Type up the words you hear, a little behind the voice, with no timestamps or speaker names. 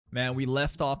Man, we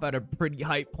left off at a pretty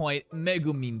high point.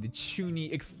 Megumin, the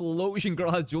Chuny explosion girl,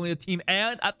 has joined the team.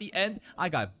 And at the end, I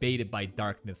got baited by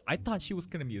Darkness. I thought she was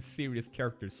going to be a serious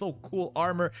character. So cool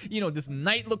armor. You know, this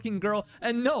knight-looking girl.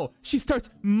 And no, she starts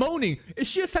moaning. Is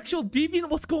she a sexual deviant?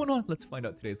 What's going on? Let's find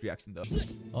out today's reaction, though.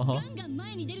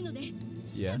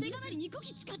 Yeah.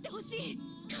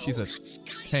 She's a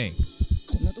tank.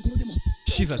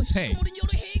 She's a tank.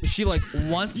 She like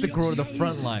wants to go to the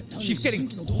front line. She's getting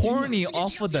horny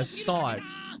off of the thought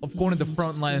of going to the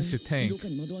front lines to tank.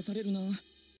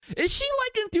 Is she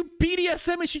like into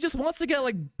BDSM and she just wants to get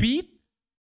like beat?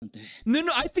 No,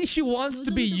 I think she wants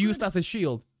to be used as a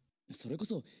shield.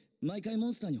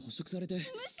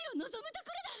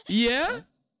 Yeah? Yeah?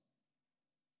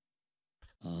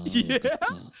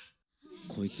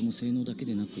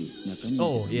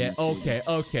 Oh, yeah,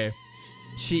 okay.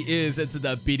 She is into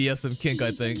that BDSM kink,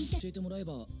 I think.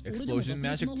 Explosion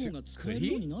magic too. Could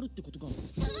he?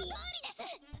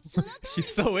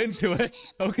 She's so into it.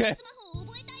 Okay.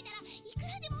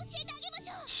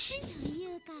 She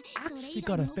actually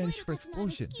got a fetish for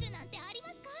explosions.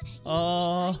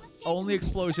 Only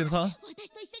explosions, huh?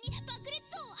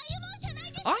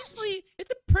 Honestly,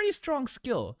 it's a pretty strong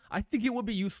skill. I think it would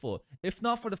be useful, if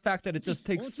not for the fact that it just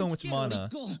takes so much mana.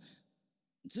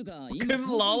 Token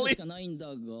lolly? You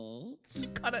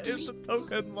kinda is the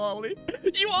token lolly.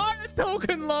 You are a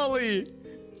token lolly!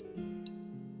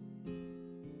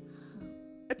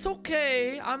 It's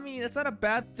okay. I mean, it's not a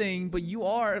bad thing, but you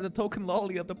are the token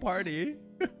lolly of the party.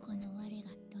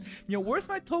 Yo, where's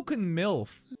my token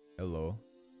MILF? Hello.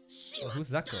 Oh, who's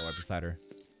that girl right beside her?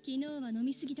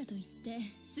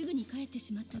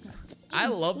 I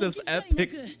love this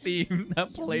epic theme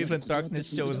that plays when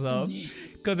Darkness shows up.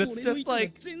 Because it's just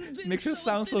like, makes it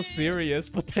sound so serious,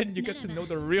 but then you get to know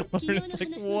the real her and it's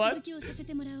like, what?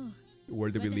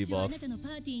 Where did we leave off?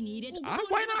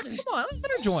 Why not? Come on,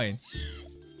 let her join.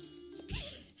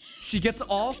 She gets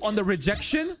off on the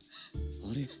rejection?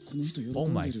 Oh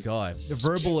my god. The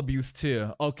verbal abuse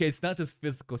too. Okay, it's not just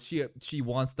physical. She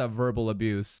wants that verbal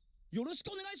abuse.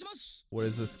 What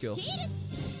is this skill?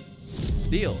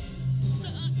 Steal.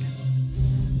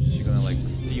 Is she gonna like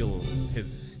steal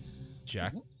his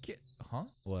jacket? Huh?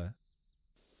 What?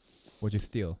 What'd you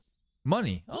steal?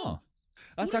 Money. Oh.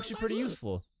 That's actually pretty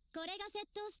useful.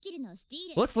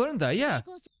 Let's learn that, yeah.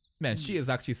 Man, she is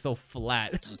actually so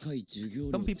flat.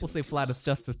 Some people say flat is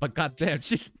justice, but goddamn,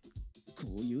 she... Here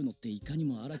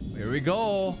we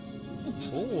go.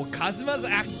 Oh, Kazuma's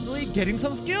actually getting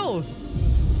some skills.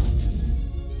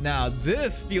 Now,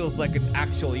 this feels like an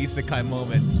actual isekai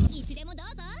moment.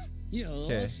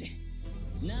 Okay.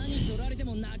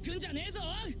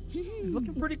 He's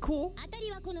looking pretty cool.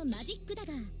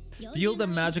 Steal the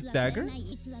magic dagger?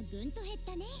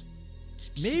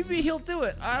 Maybe he'll do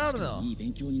it. I don't know.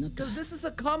 Because this is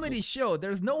a comedy show.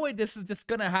 There's no way this is just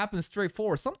gonna happen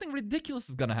straightforward. Something ridiculous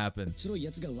is gonna happen.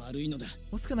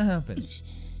 What's gonna happen?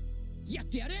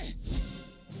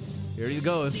 Here he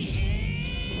goes.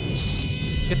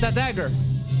 Get that dagger.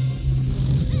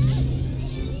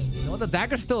 No, the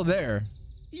dagger's still there.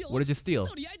 What did you steal?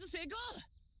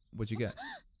 What'd you get?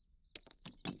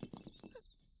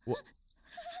 What?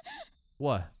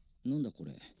 What?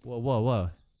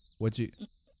 What'd you...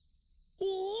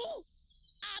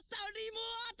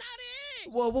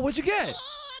 What'd you get?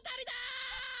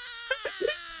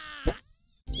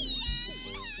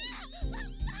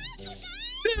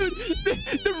 Dude,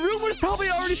 the rumor's probably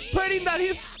already spreading that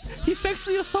he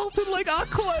sexually assaulted like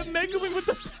Aqua and Megumin with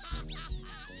the...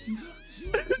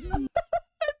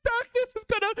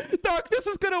 Darkness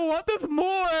is gonna want this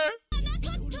more!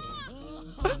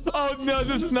 Oh no,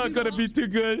 this is not gonna be too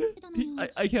good.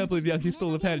 I can't believe he actually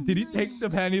stole the panties. Did he take the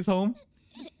panties home?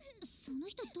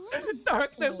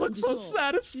 Darkness looks so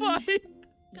satisfied.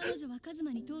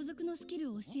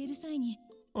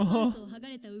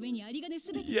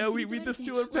 Yeah, we just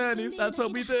steal her panties. That's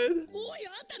what we did.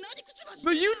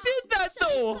 But you did that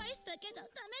though!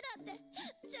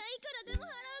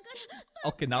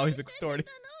 Okay, now he's extorting.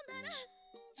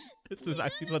 This is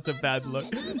actually such a bad look.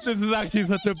 This is actually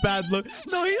such a bad look.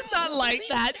 No, he's not like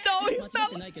that. No, he's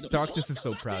not. Darkness is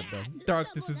so proud though.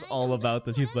 Darkness is all about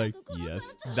this. He's like, yes,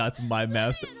 that's my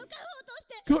master.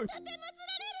 The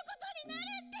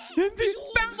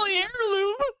family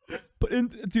heirloom. But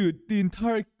dude, the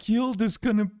entire guild is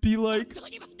gonna be like,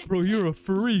 bro, you're a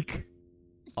freak.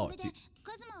 Oh, dude.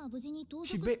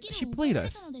 She played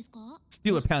us.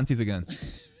 Steal her panties again.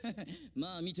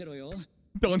 No. Did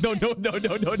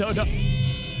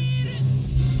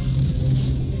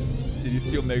you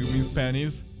steal Megumin's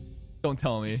panties? Don't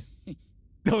tell me.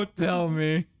 Don't tell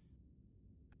me.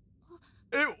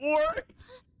 It worked!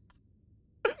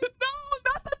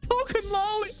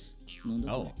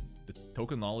 Oh, the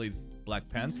token Ollie's black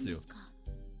pantsuit.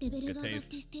 Good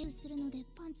taste.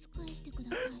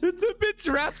 It's a bit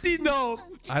drafty, no.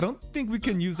 I don't think we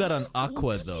can use that on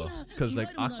Aqua though, because like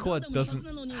Aqua doesn't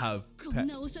have pet.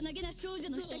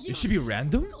 It should be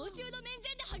random.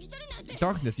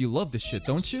 Darkness, you love this shit,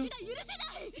 don't you?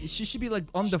 She should be like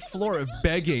on the floor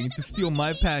begging to steal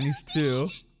my panties too.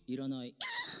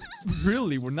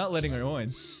 Really, we're not letting her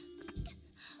in.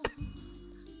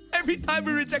 Every time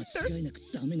we reject her,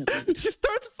 she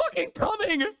starts fucking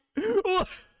coming.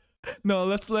 No,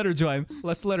 let's let her join.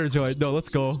 Let's let her join. No, let's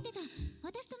go.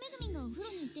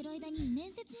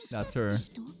 That's her.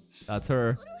 That's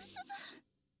her.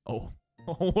 Oh.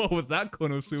 What was that,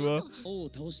 KonoSuba?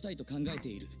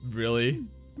 Really?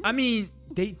 I mean,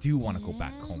 they do want to go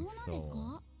back home,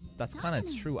 so that's kind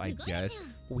of true, I guess.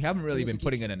 But we haven't really been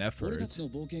putting in an effort.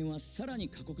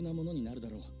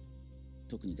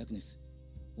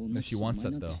 No, she wants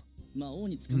that though.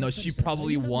 No, she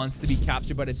probably wants to be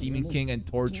captured by the Demon King and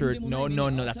tortured. No, no,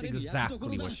 no, that's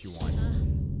exactly what she wants.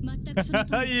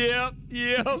 Yep,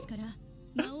 yep.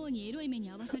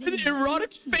 An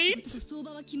erotic fate?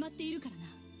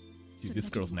 Dude, this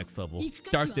girl's next level.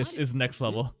 Darkness is next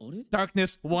level.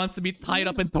 Darkness wants to be tied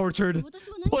up and tortured.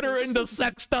 Put her in the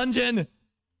sex dungeon.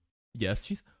 Yes,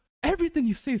 she's... Everything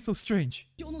you say is so strange.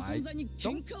 I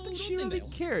don't think she really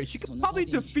cares. She could probably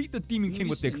defeat the Demon King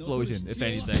with the explosion, if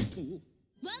anything.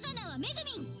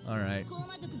 Alright.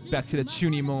 Back to the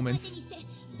Chuni moments.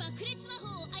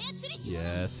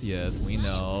 Yes, yes, we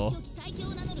know.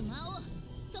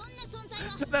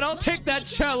 Then I'll take that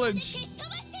challenge.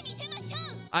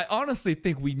 I honestly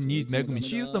think we need Megumi.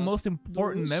 She's the most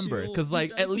important member. Because,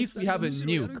 like, at least we have a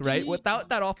nuke, right? Without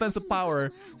that offensive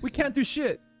power, we can't do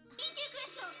shit.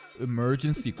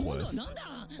 Emergency quest.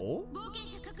 Oh?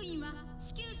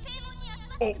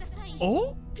 Oh?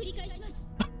 Oh?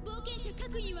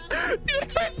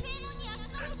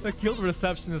 The guild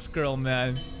receptionist girl,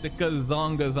 man. The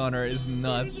gazongas on her is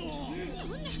nuts.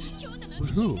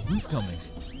 Who? Who's coming?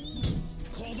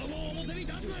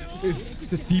 Is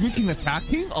the Demon King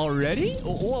attacking already?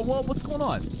 What's going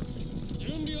on?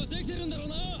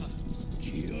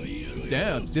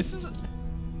 Damn, this is...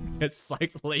 It's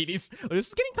like, ladies, this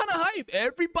is getting kind of hype.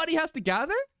 Everybody has to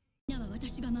gather?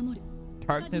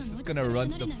 Darkness is gonna run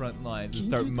to the front lines and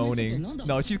start moaning.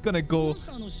 No, she's gonna go...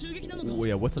 Oh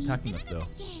yeah, what's attacking us though?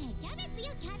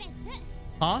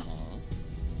 Huh?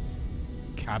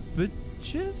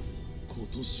 Cabbages?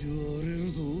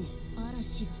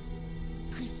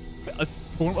 A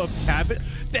storm of cabbage?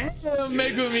 Damn,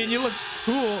 Megumi, you look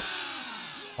cool.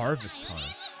 Harvest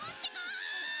time.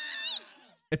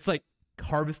 It's like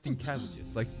harvesting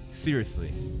cabbages. Like,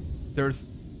 seriously. There's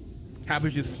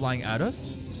cabbages flying at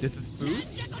us? This is food?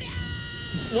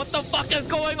 What the fuck is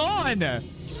going on?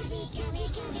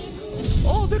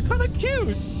 Oh, they're kind of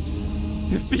cute.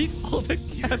 Defeat all the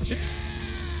cabbage.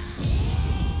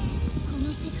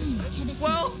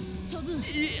 Well,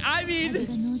 I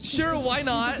mean, sure, why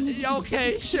not?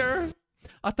 Okay, sure.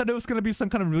 I thought it was gonna be some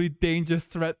kind of really dangerous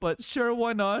threat, but sure,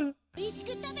 why not?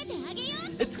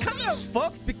 It's kind of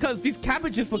fucked because these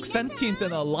cabbages look sentient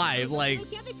and alive. Like,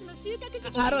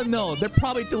 I don't know. They're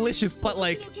probably delicious, but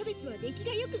like,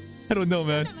 I don't know,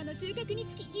 man.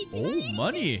 Oh,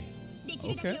 money.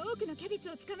 Okay.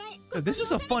 This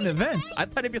is a fun event. I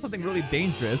thought it'd be something really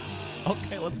dangerous.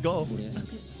 Okay, let's go.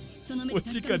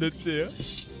 What's she gonna do?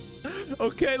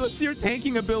 Okay, let's see her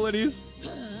tanking abilities.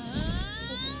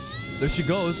 There she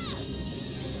goes.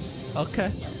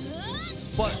 Okay.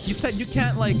 But you said you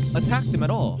can't, like, attack them at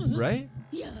all, right?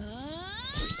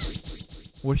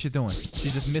 What's she doing?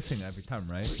 She's just missing every time,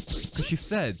 right? Because she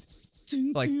said,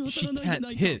 like, she can't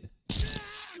hit.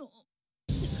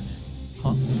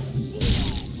 Huh?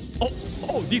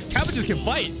 Oh, these cabbages can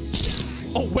fight.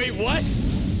 Oh, wait, what?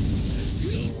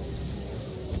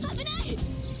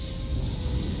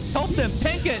 Help them,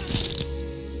 tank it.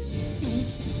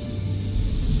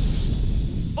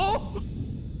 Oh,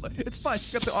 it's fine.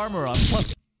 She got the armor on.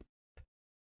 Plus,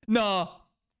 no,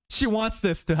 she wants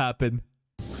this to happen.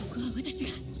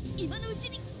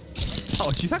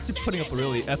 Oh, she's actually putting up a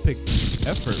really epic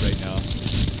effort right now.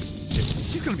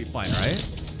 She's gonna be fine, right?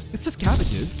 It's just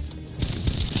cabbages.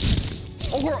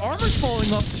 Oh, her armor's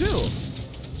falling off too.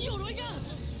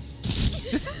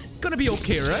 This is gonna be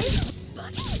okay, right?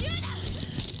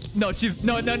 No, she's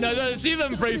no. She's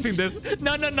embracing this.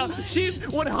 No. She's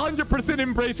 100%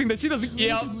 embracing this. She doesn't.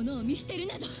 Yep.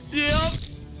 Yep.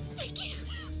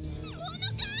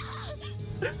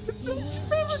 She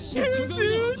doesn't care,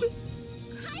 dude.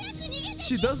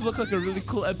 She does look like a really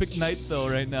cool epic knight though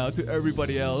right now to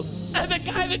everybody else. And the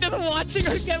guys are just watching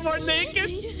her get more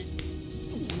naked.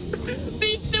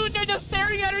 These dudes are just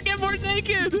staring at her get more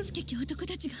naked.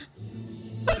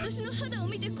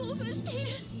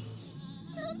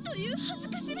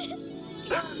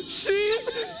 She's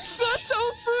such a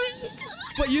freak.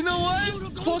 But you know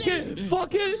what? Fuck it.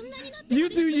 Fuck it. You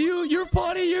do you. Your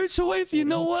body, your choice. You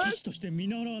know what?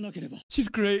 She's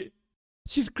great.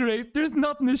 She's great. There's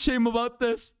nothing to shame about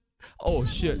this. Oh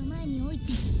shit.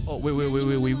 Oh wait.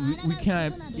 We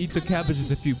can't eat the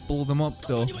cabbages if you blow them up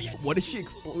though. What if she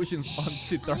explosions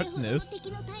onto darkness?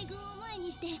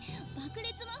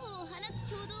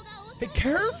 Hey,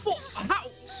 careful! How?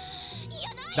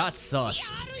 That's sus.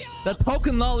 The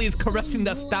token lolly is caressing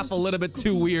that staff a little bit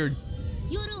too weird.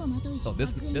 Oh,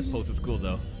 this pose is cool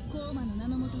though.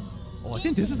 Oh, I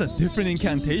think this is a different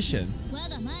incantation.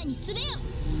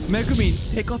 Megumi,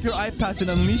 take off your eye patch and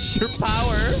unleash your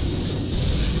power.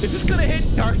 Is this gonna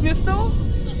hit darkness though?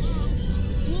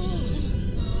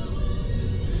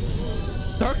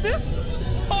 Darkness?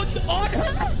 On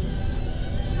her?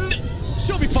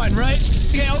 She'll be fine, right?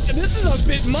 Yeah, okay, this is a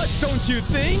bit much, don't you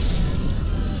think?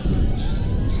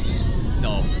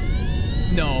 No.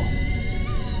 No.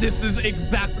 This is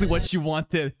exactly what she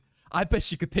wanted. I bet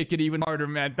she could take it even harder,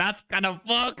 man. That's kind of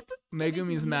fucked.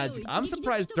 Megumi's magic. I'm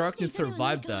surprised Darkness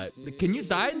survived that. Can you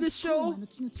die in this show?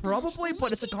 Probably,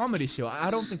 but it's a comedy show. I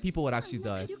don't think people would actually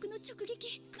die.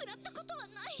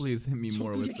 Please hit me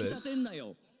more with this.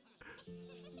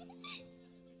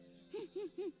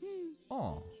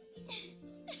 Oh.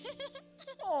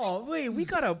 Oh, wait, we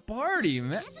got a party,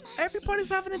 man. Everybody's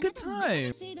having a good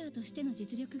time.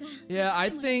 Yeah, I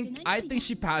think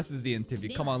she passes the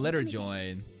interview. Come on, let her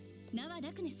join.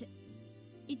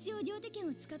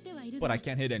 But I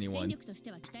can't hit anyone.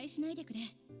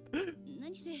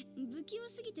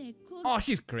 Oh,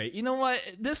 she's great. You know what?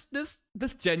 This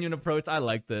genuine approach, I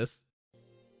like this.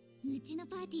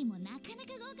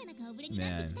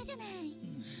 Man.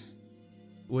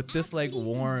 With this like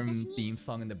warm theme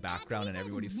song in the background and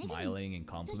everybody smiling and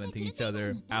complimenting each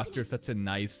other after such a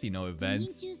nice, you know,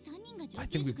 event, I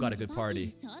think we've got a good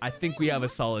party. I think we have a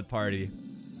solid party.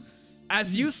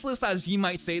 As useless as you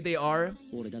might say they are,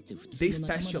 they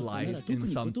specialize in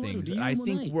something. I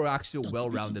think we're actually a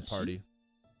well-rounded party.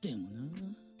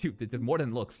 Dude, they're more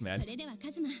than looks, man.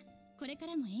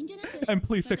 And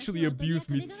please sexually abuse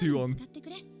me too.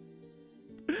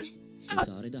 I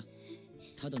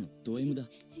don't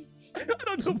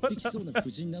know what that.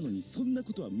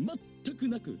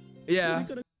 Yeah.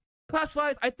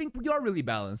 Class-wise, I think we are really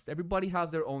balanced. Everybody has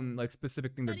their own like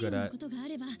specific thing they're good at.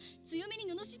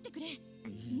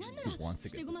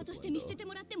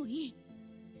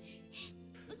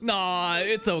 Nah,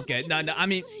 it's okay. No, I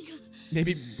mean,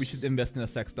 maybe we should invest in a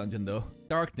sex dungeon though.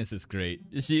 Darkness is great.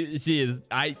 She is.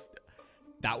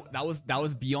 That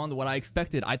was beyond what I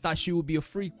expected. I thought she would be a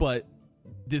freak, but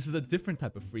this is a different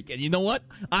type of freak. And you know what?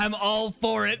 I'm all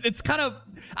for it. It's kind of,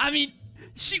 I mean,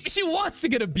 she wants to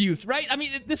get abused, right? I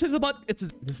mean, this is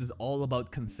all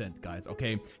about consent, guys,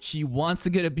 okay? She wants to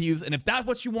get abused, and if that's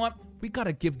what you want, we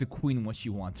gotta give the queen what she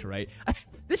wants, right?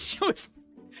 This show is,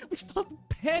 we stole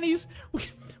panties,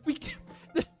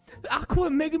 the Aqua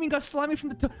and Megumi got slimy from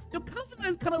the top. Yo,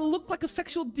 Kazuma kind of looked like a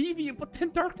sexual deviant, but then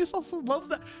Darkness also loves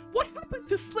that. What happened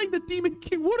to slaying the Demon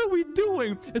King? What are we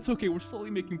doing? It's okay, we're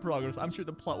slowly making progress. I'm sure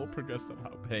the plot will progress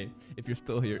somehow. Hey, if you're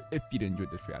still here, if you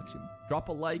enjoyed this reaction, drop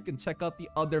a like and check out the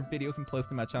other videos and plays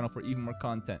to my channel for even more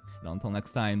content. And until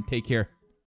next time, take care.